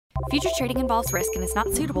Futures trading involves risk and is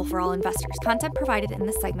not suitable for all investors. Content provided in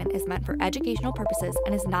this segment is meant for educational purposes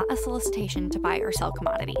and is not a solicitation to buy or sell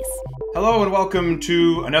commodities. Hello and welcome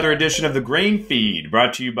to another edition of the Grain Feed,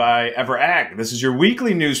 brought to you by EverAg. This is your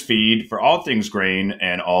weekly news feed for all things grain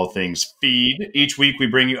and all things feed. Each week we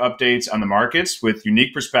bring you updates on the markets with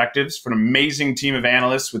unique perspectives from an amazing team of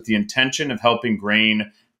analysts with the intention of helping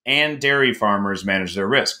grain and dairy farmers manage their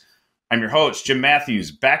risk. I'm your host, Jim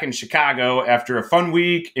Matthews, back in Chicago after a fun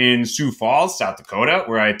week in Sioux Falls, South Dakota,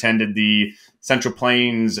 where I attended the Central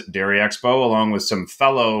Plains Dairy Expo along with some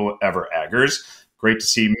fellow EverAggers. Great to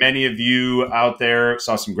see many of you out there.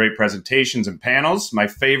 Saw some great presentations and panels, my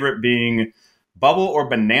favorite being Bubble or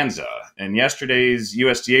Bonanza. And yesterday's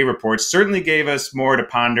USDA report certainly gave us more to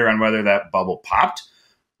ponder on whether that bubble popped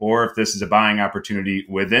or if this is a buying opportunity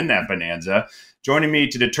within that bonanza. Joining me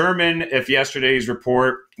to determine if yesterday's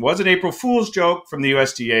report was an April Fool's joke from the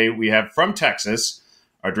USDA, we have from Texas,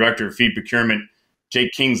 our Director of Feed Procurement,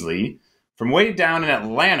 Jake Kingsley. From way down in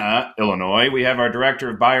Atlanta, Illinois, we have our Director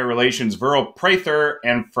of Buyer Relations, Verl Prather.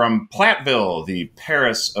 And from Platteville, the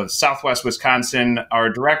Paris of Southwest Wisconsin, our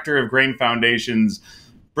Director of Grain Foundations,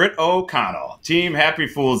 Britt O'Connell. Team, happy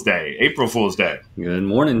Fool's Day, April Fool's Day. Good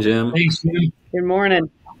morning, Jim. Thanks, Jim. Good morning.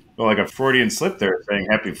 Well, like a Freudian slip there saying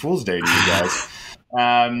happy Fool's Day to you guys.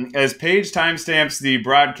 As Paige timestamps the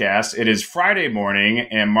broadcast, it is Friday morning,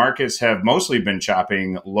 and markets have mostly been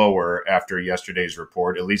chopping lower after yesterday's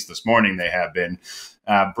report. At least this morning they have been.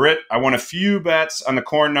 Britt, I won a few bets on the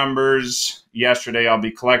corn numbers yesterday. I'll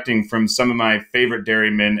be collecting from some of my favorite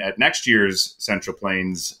dairymen at next year's Central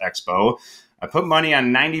Plains Expo. I put money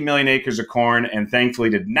on 90 million acres of corn and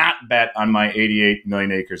thankfully did not bet on my 88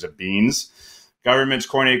 million acres of beans. Government's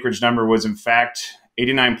corn acreage number was, in fact,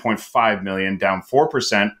 89.5 million, down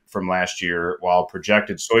 4% from last year, while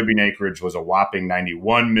projected soybean acreage was a whopping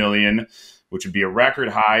 91 million, which would be a record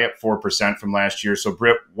high at 4% from last year. So,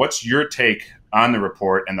 Britt, what's your take on the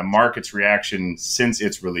report and the market's reaction since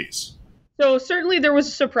its release? So certainly there was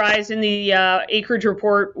a surprise in the acreage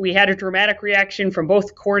report. We had a dramatic reaction from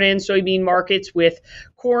both corn and soybean markets, with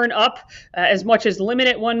corn up as much as limit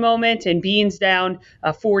at one moment and beans down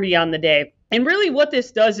 40 on the day. And really what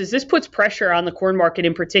this does is this puts pressure on the corn market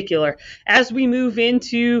in particular. As we move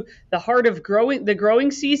into the heart of the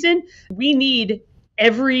growing season, we need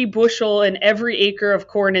every bushel and every acre of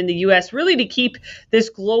corn in the U.S. really to keep this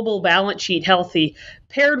global balance sheet healthy,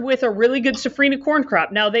 paired with a really good safrinha corn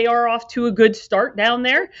crop. Now, they are off to a good start down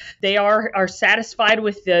there. They are satisfied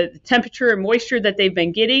with the temperature and moisture that they've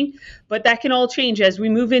been getting, but that can all change as we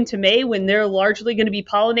move into May when they're largely going to be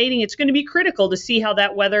pollinating. It's going to be critical to see how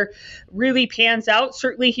that weather really pans out.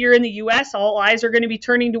 Certainly here in the U.S., all eyes are going to be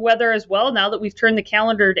turning to weather as well now that we've turned the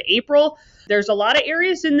calendar to April. There's a lot of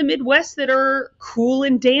areas in the Midwest that are cool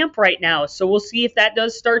and damp right now. So we'll see if that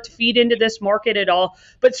does start to feed into this market at all.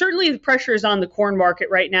 But certainly the pressure is on the corn market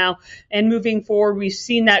right now. And moving forward, we've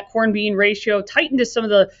seen that corn bean ratio tighten to some of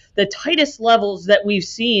the tightest levels that we've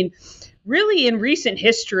seen really in recent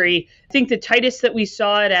history. I think the tightest that we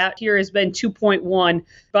saw it at here has been 2.1,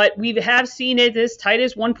 but we have seen it as tight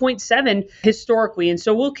as 1.7 historically. And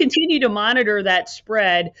so we'll continue to monitor that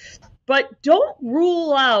spread. But don't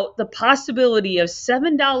rule out the possibility of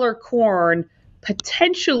 $7 corn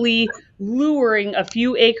potentially luring a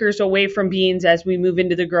few acres away from beans as we move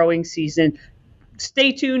into the growing season.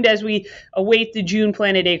 Stay tuned as we await the June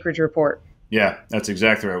planted acreage report. Yeah, that's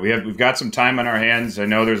exactly right. We've got some time on our hands. I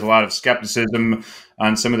know there's a lot of skepticism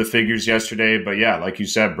on some of the figures yesterday, but yeah, like you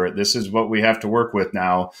said, Britt, this is what we have to work with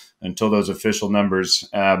now until those official numbers.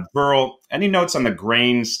 Burl, any notes on the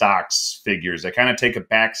grain stocks figures? They kind of take a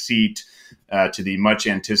back seat to the much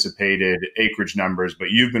anticipated acreage numbers, but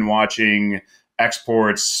you've been watching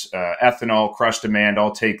exports, ethanol, crush demand,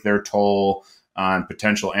 all take their toll on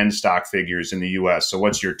potential end stock figures in the U.S. So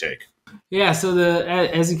what's your take? Yeah, so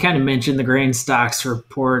as you kind of mentioned, the grain stocks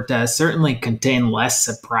report certainly contained less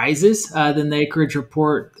surprises than the acreage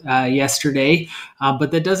report yesterday,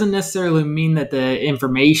 but that doesn't necessarily mean that the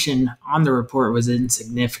information on the report was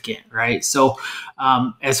insignificant, right? So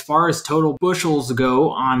as far as total bushels go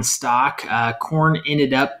on stock, corn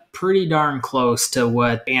ended up pretty darn close to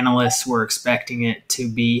what analysts were expecting it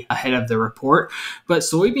to be ahead of the report. But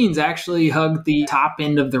soybeans actually hugged the top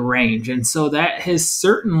end of the range. And so that has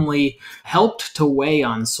certainly helped to weigh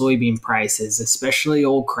on soybean prices, especially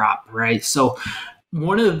old crop, right? So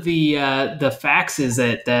one of the facts is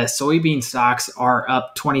that the soybean stocks are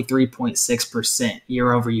up 23.6%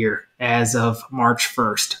 year over year. as of March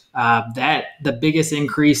 1st. That the biggest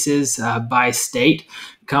increases by state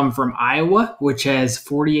come from Iowa, which has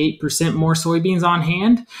 48% more soybeans on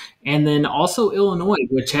hand, and then also Illinois,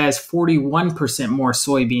 which has 41% more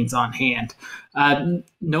soybeans on hand.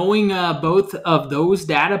 Knowing both of those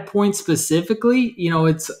data points specifically,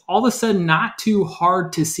 it's all of a sudden not too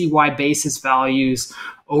hard to see why basis values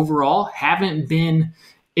overall haven't been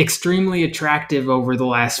extremely attractive over the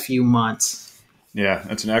last few months. Yeah,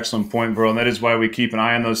 that's an excellent point, bro. And that is why we keep an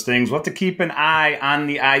eye on those things. We'll have to keep an eye on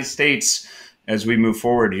the I states as we move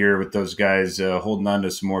forward here with those guys holding on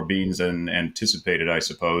to some more beans than anticipated, I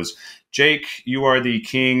suppose. Jake, you are the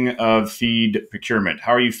king of feed procurement.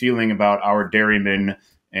 How are you feeling about our dairymen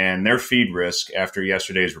and their feed risk after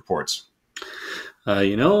yesterday's reports?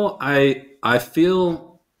 I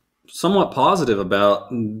feel somewhat positive about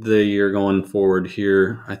the year going forward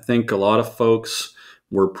here. I think a lot of folks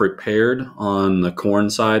were prepared on the corn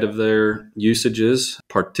side of their usages,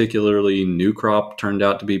 particularly new crop turned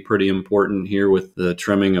out to be pretty important here with the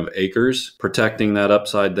trimming of acres. Protecting that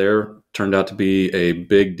upside there turned out to be a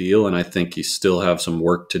big deal, and I think you still have some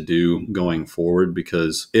work to do going forward,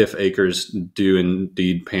 because if acres do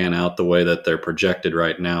indeed pan out the way that they're projected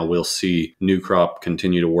right now, we'll see new crop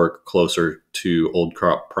continue to work closer to old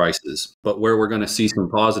crop prices. But where we're going to see some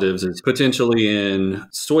positives is potentially in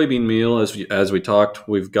soybean meal. As we talked,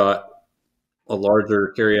 we've got a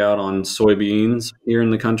larger carryout on soybeans here in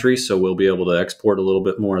the country, so we'll be able to export a little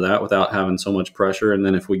bit more of that without having so much pressure. And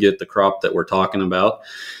then if we get the crop that we're talking about,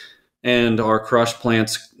 and our crush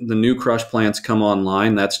plants, the new crush plants come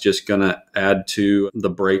online, that's just going to add to the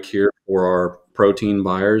break here for our protein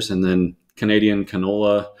buyers. And then Canadian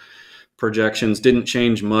canola projections didn't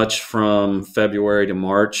change much from February to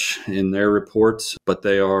March in their reports, but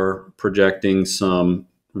they are projecting some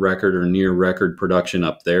record or near record production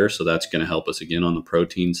up there. So that's going to help us again on the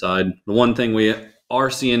protein side. The one thing we are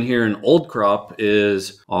seeing here in old crop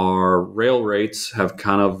is our rail rates have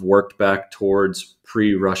kind of worked back towards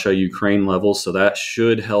pre-Russia-Ukraine levels. So that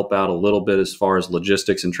should help out a little bit as far as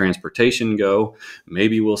logistics and transportation go.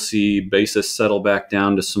 Maybe we'll see basis settle back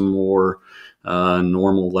down to some more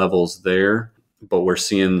normal levels there. But we're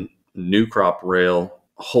seeing new crop rail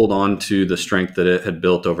hold on to the strength that it had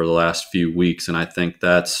built over the last few weeks. And I think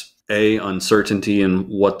that's A, uncertainty in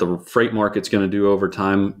what the freight market's going to do over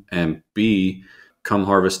time, and B, come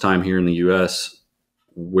harvest time here in the U.S.,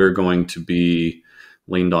 we're going to be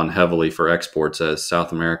leaned on heavily for exports, as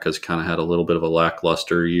South America's kind of had a little bit of a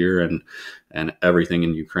lackluster year, and everything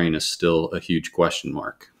in Ukraine is still a huge question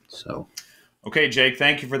mark. So, okay, Jake,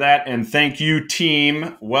 thank you for that. And thank you,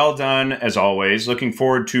 team. Well done, as always. Looking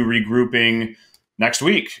forward to regrouping next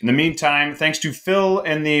week. In the meantime, thanks to Phil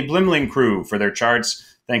and the Blimling crew for their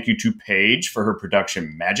charts. Thank you to Paige for her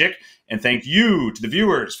production magic. And thank you to the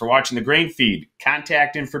viewers for watching the Grain Feed.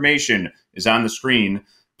 Contact information is on the screen.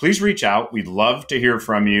 Please reach out. We'd love to hear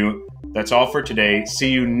from you. That's all for today. See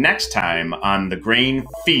you next time on the Grain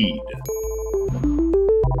Feed.